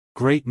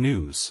Great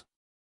news!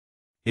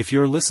 If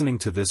you're listening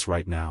to this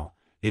right now,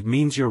 it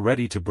means you're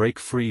ready to break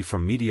free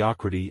from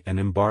mediocrity and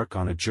embark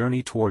on a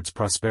journey towards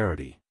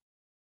prosperity.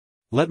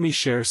 Let me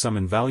share some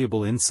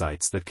invaluable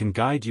insights that can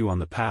guide you on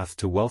the path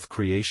to wealth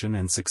creation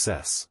and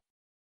success.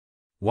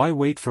 Why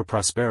wait for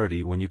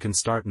prosperity when you can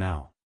start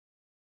now?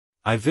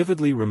 I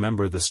vividly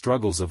remember the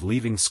struggles of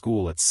leaving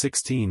school at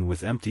 16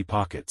 with empty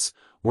pockets,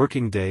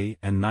 working day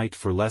and night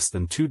for less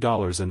than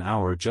 $2 an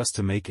hour just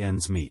to make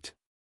ends meet.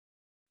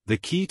 The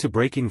key to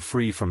breaking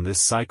free from this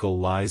cycle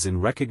lies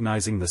in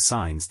recognizing the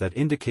signs that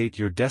indicate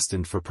you're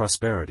destined for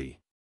prosperity.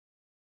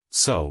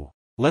 So,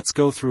 let's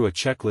go through a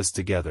checklist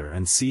together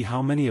and see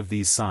how many of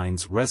these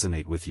signs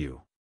resonate with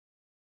you.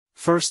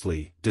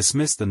 Firstly,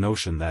 dismiss the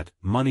notion that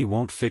money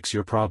won't fix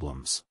your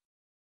problems.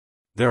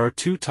 There are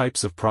two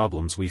types of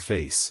problems we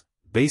face: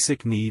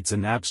 basic needs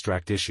and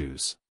abstract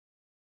issues.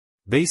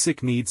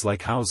 Basic needs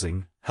like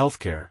housing,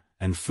 healthcare,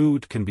 and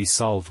food can be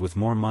solved with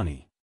more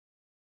money.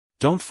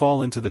 Don't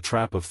fall into the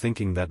trap of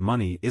thinking that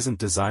money isn't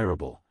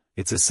desirable.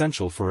 It's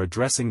essential for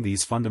addressing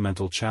these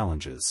fundamental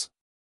challenges.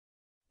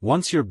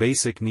 Once your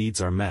basic needs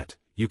are met,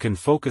 you can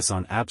focus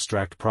on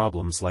abstract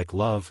problems like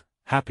love,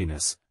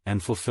 happiness,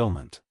 and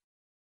fulfillment.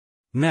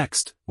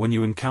 Next, when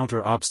you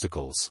encounter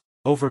obstacles,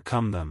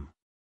 overcome them.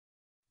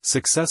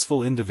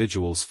 Successful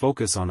individuals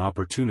focus on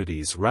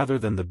opportunities rather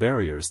than the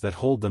barriers that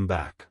hold them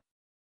back.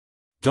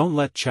 Don't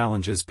let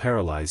challenges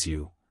paralyze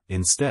you.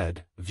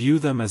 Instead, view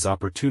them as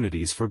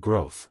opportunities for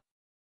growth.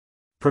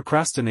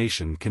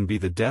 Procrastination can be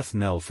the death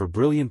knell for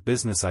brilliant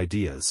business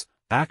ideas.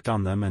 Act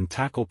on them and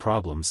tackle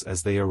problems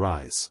as they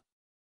arise.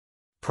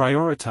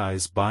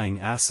 Prioritize buying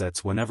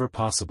assets whenever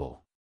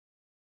possible.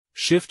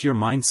 Shift your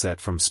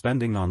mindset from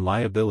spending on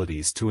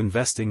liabilities to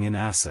investing in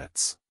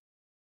assets.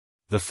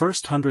 The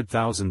first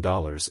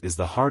 $100,000 is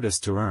the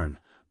hardest to earn,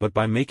 but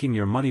by making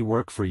your money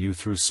work for you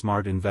through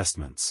smart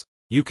investments,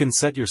 you can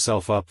set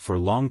yourself up for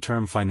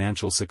long-term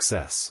financial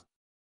success.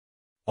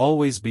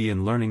 Always be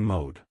in learning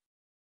mode.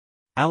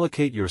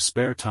 Allocate your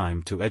spare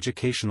time to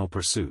educational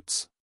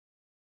pursuits.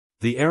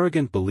 The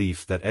arrogant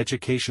belief that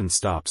education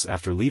stops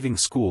after leaving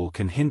school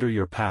can hinder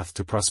your path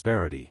to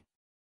prosperity.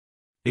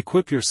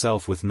 Equip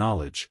yourself with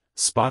knowledge,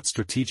 spot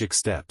strategic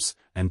steps,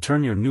 and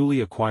turn your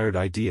newly acquired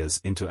ideas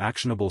into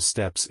actionable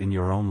steps in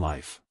your own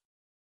life.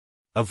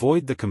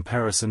 Avoid the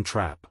comparison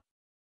trap.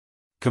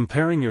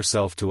 Comparing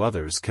yourself to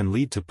others can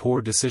lead to poor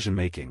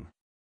decision-making.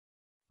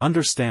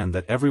 Understand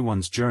that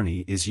everyone's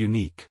journey is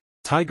unique.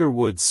 Tiger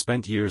Woods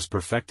spent years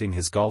perfecting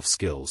his golf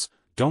skills.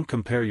 Don't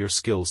compare your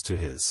skills to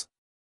his.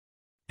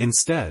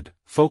 Instead,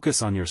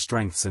 focus on your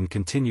strengths and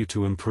continue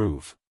to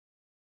improve.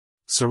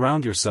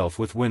 Surround yourself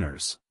with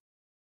winners.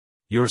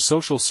 Your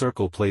social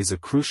circle plays a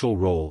crucial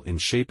role in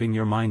shaping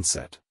your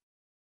mindset.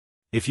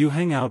 If you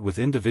hang out with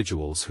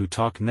individuals who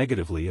talk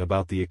negatively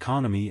about the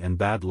economy and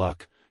bad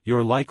luck,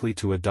 you're likely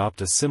to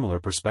adopt a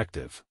similar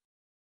perspective.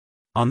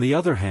 On the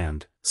other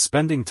hand,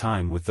 spending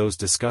time with those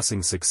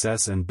discussing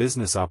success and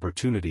business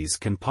opportunities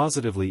can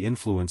positively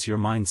influence your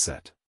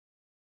mindset.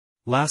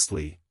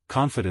 Lastly,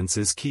 confidence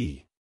is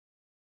key.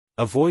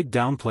 Avoid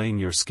downplaying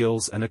your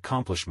skills and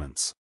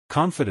accomplishments.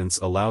 Confidence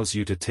allows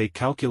you to take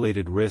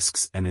calculated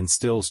risks and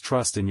instills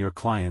trust in your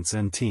clients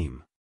and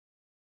team.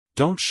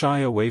 Don't shy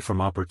away from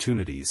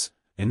opportunities.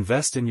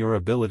 Invest in your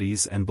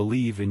abilities and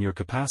believe in your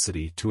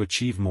capacity to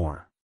achieve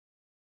more.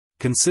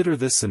 Consider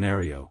this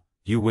scenario: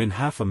 you win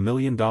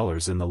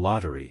 $500,000 in the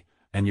lottery,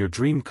 and your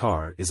dream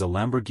car is a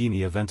Lamborghini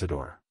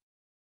Aventador.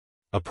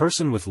 A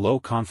person with low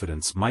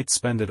confidence might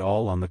spend it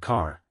all on the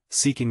car,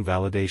 seeking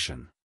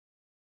validation.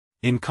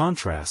 In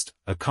contrast,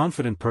 a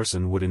confident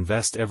person would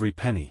invest every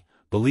penny,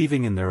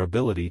 believing in their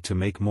ability to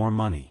make more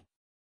money.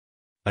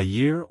 A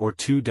year or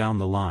two down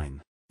the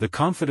line, the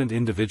confident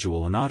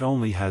individual not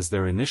only has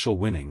their initial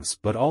winnings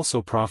but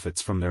also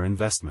profits from their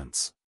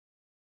investments.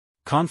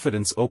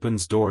 Confidence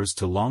opens doors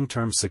to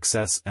long-term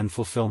success and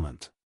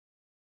fulfillment.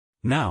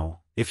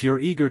 Now, if you're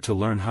eager to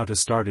learn how to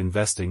start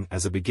investing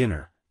as a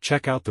beginner,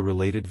 check out the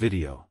related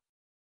video.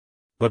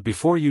 But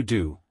before you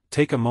do,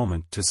 take a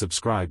moment to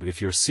subscribe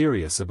if you're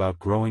serious about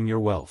growing your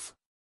wealth.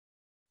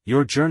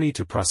 Your journey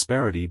to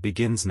prosperity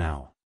begins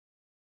now.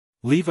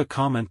 Leave a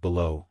comment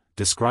below,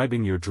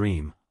 describing your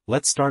dream.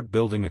 Let's start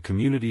building a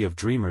community of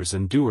dreamers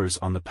and doers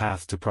on the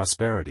path to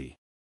prosperity.